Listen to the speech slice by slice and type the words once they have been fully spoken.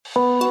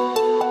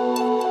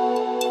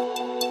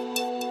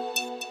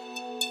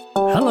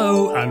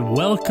and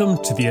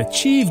welcome to the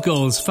Achieve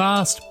Goals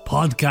Fast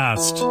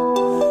podcast.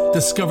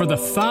 Discover the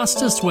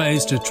fastest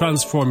ways to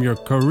transform your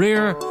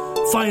career,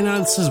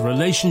 finances,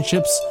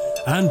 relationships,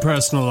 and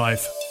personal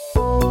life.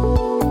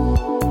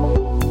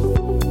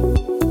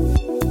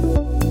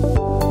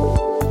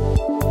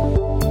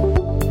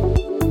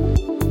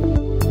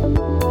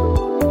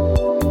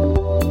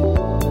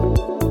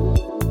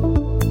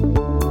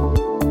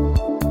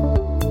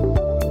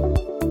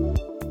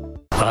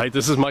 Hi,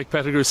 this is Mike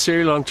Pettigrew,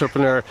 serial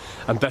entrepreneur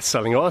and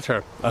best-selling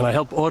author, and I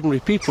help ordinary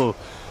people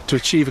to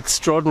achieve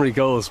extraordinary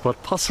goals,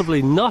 but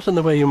possibly not in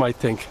the way you might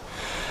think.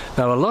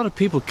 Now, a lot of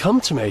people come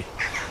to me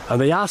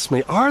and they ask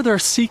me, are there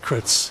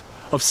secrets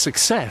of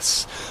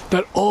success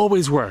that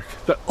always work?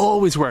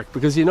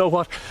 Because you know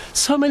what?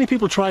 So many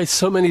people try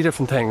so many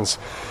different things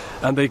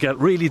and they get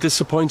really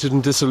disappointed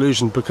and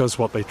disillusioned because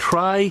what they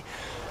try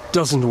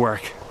doesn't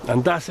work.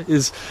 And that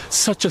is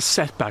such a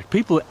setback.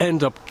 People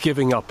end up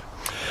giving up.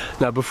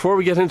 Now, before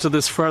we get into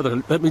this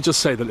further, let me just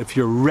say that if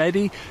you're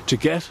ready to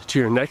get to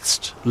your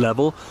next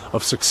level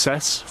of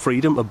success,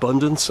 freedom,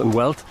 abundance and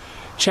wealth,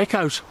 check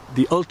out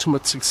the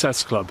Ultimate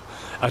Success Club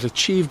at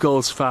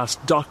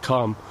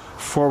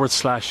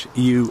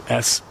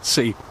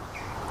achievegoalsfast.com/USC.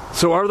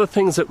 So are there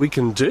things that we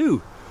can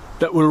do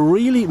that will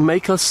really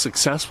make us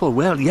successful?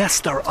 Well, yes,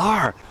 there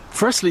are.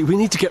 Firstly, we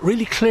need to get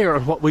really clear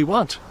on what we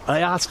want. I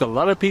ask a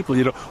lot of people,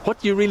 what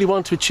do you really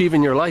want to achieve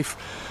in your life?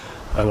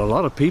 And a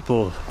lot of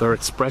people, their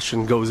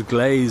expression goes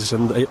glazed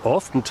and they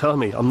often tell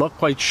me, I'm not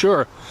quite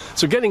sure.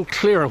 So getting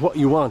clear on what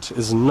you want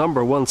is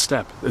number one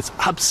step. It's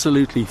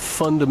absolutely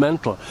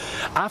fundamental.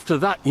 After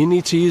that, you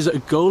need to use a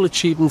goal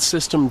achievement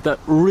system that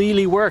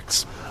really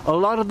works. A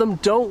lot of them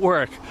don't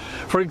work.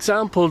 For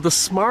example, the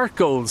SMART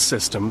goals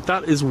system,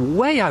 that is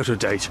way out of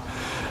date.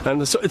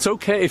 And so it's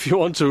okay if you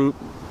want to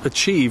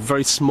achieve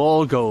very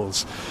small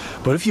goals,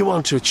 but if you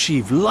want to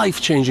achieve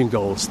life-changing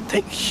goals,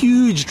 think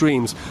huge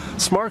dreams,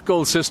 SMART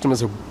goal system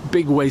is a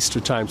big waste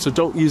of time, so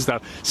don't use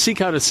that. Seek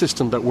out a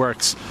system that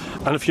works.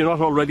 And if you're not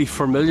already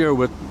familiar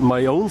with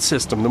my own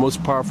system, the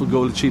most powerful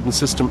goal achievement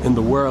system in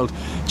the world,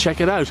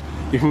 check it out.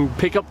 You can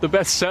pick up the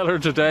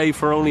bestseller today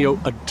for only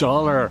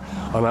 $1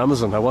 on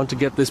Amazon. I want to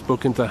get this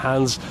book into the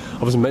hands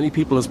of as many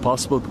people as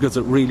possible because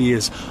it really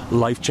is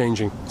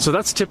life-changing. So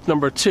that's tip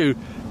number 2.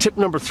 Tip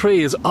number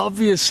 3 is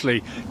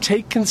obviously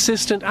take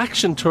consistent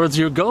action towards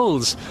your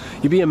goals.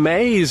 You'd be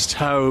amazed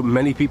how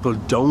many people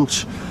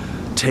don't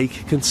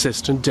take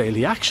consistent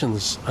daily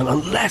actions. And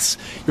unless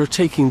you're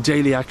taking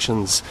daily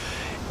actions,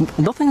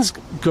 nothing's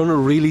going to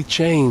really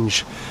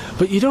change.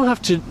 But you don't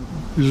have to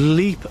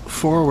leap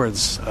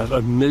forwards at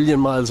 1,000,000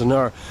 miles an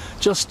hour.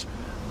 Just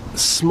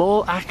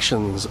small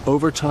actions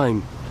over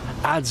time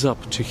adds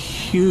up to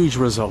huge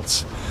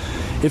results.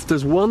 If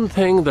there's one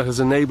thing that has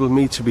enabled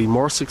me to be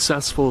more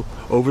successful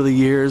over the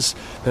years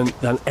than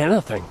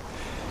anything,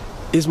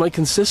 is my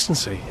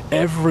consistency.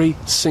 Every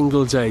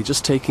single day,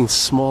 just taking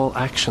small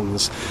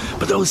actions.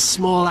 But those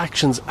small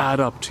actions add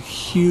up to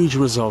huge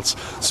results.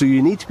 So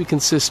you need to be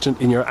consistent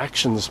in your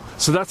actions.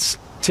 So that's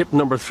tip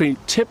number 3.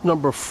 Tip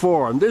number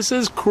 4, and this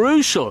is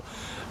crucial,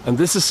 and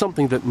this is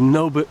something that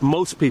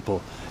most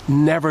people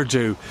never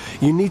do.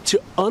 You need to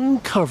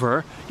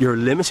uncover your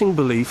limiting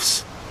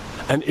beliefs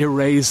and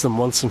erase them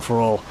once and for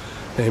all.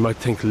 Now you might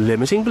think,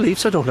 limiting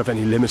beliefs? I don't have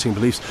any limiting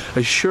beliefs. I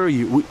assure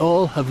you, we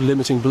all have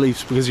limiting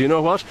beliefs, because you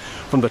know what?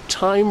 From the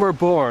time we're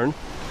born,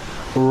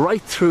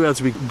 right through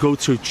as we go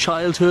through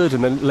childhood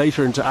and then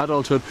later into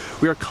adulthood,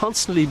 we are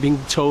constantly being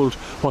told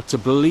what to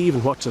believe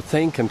and what to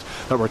think, and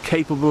that we're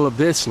capable of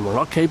this and we're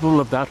not capable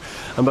of that.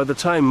 And by the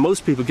time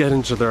most people get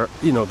into their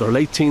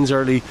late teens,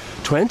 early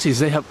 20s,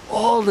 they have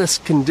all this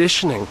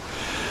conditioning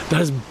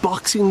that is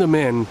boxing them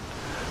in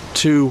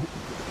to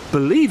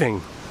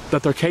believing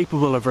that they're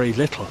capable of very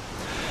little.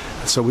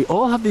 So we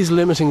all have these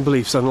limiting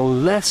beliefs, and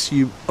unless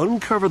you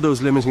uncover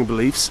those limiting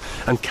beliefs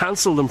and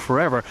cancel them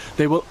forever,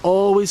 they will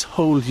always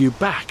hold you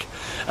back.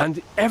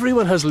 And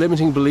everyone has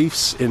limiting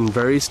beliefs in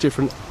various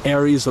different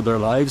areas of their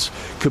lives.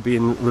 Could be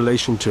in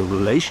relation to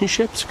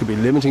relationships, could be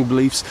limiting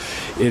beliefs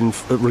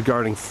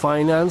regarding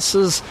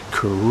finances,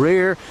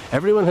 career.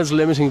 Everyone has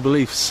limiting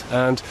beliefs.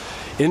 And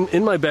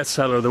in my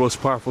bestseller, The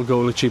Most Powerful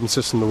Goal Achievement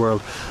System in the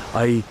World,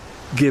 I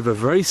give a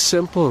very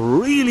simple,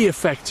 really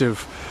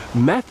effective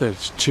method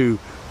to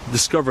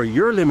discover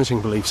your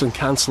limiting beliefs and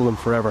cancel them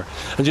forever.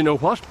 And you know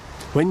what?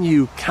 When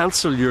you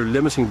cancel your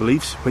limiting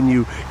beliefs, when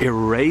you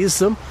erase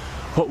them,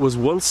 what was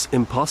once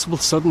impossible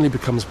suddenly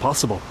becomes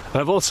possible.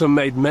 And I've also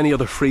made many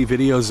other free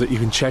videos that you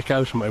can check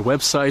out on my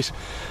website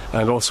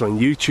and also on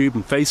YouTube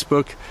and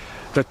Facebook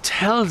that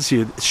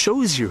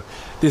shows you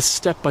this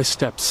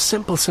step-by-step,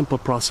 simple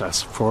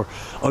process for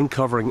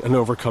uncovering and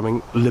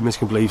overcoming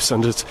limiting beliefs.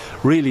 And it's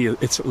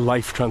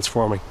life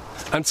transforming.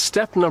 And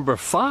step number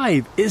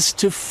 5 is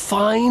to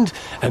find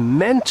a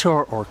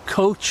mentor or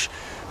coach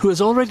who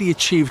has already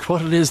achieved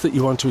what it is that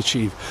you want to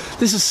achieve.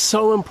 This is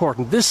so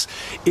important. This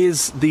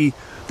is the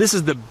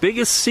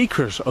biggest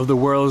secret of the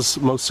world's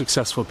most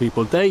successful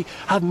people. They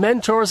have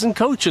mentors and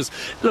coaches.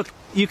 Look,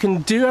 you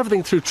can do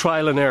everything through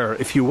trial and error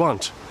if you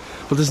want,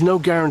 but there's no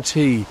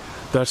guarantee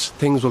that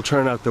things will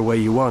turn out the way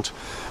you want.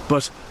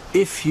 But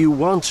if you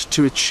want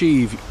to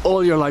achieve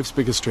all your life's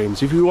biggest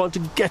dreams, if you want to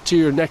get to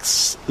your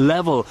next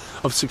level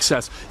of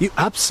success, you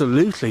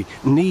absolutely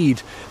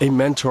need a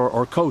mentor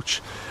or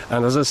coach.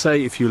 And as I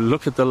say, if you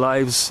look at the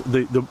lives,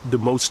 the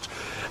most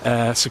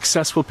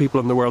successful people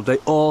in the world, they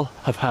all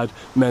have had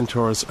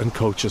mentors and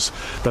coaches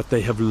that they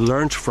have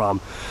learnt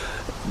from.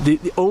 The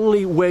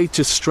only way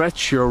to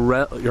stretch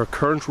your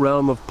current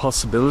realm of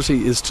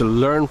possibility is to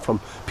learn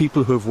from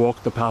people who have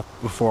walked the path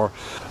before.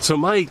 So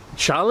my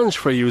challenge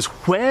for you is,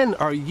 when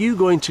are you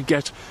going to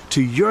get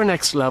to your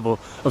next level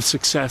of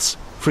success,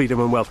 freedom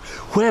and wealth?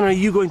 When are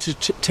you going to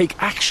take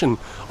action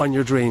on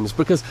your dreams?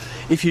 Because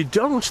if you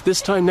don't,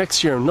 this time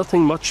next year,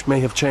 nothing much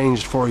may have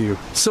changed for you.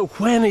 So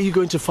when are you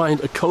going to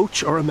find a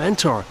coach or a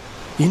mentor?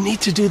 You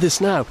need to do this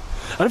now.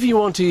 And if you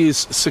want to use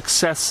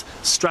success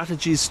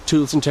strategies,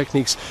 tools and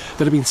techniques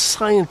that have been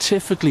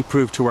scientifically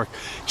proved to work,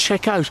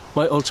 check out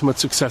my Ultimate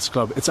Success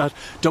Club. It's at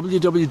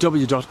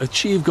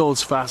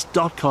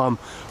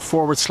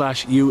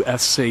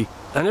www.achievegoalsfast.com/USC.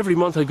 And every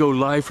month I go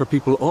live for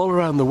people all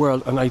around the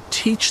world, and I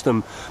teach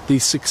them the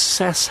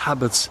success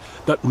habits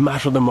that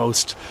matter the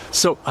most.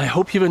 So I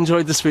hope you've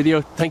enjoyed this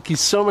video. Thank you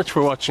so much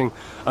for watching,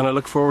 and I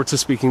look forward to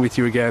speaking with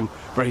you again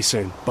very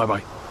soon.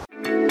 Bye-bye.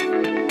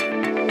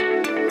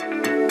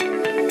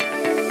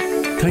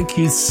 Thank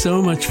you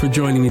so much for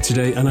joining me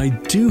today, and I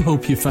do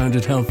hope you found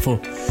it helpful.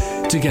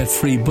 To get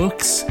free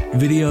books,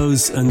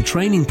 videos and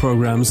training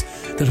programs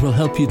that will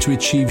help you to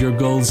achieve your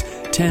goals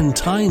 10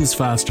 times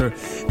faster,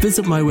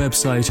 visit my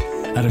website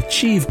at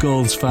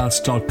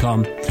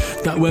achievegoalsfast.com.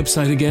 That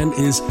website again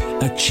is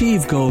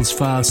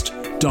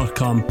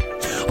achievegoalsfast.com.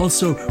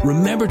 Also,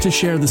 remember to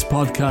share this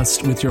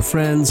podcast with your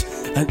friends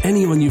and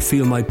anyone you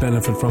feel might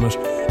benefit from it.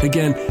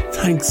 Again,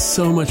 thanks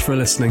so much for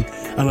listening,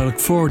 and I look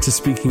forward to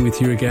speaking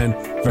with you again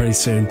very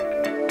soon.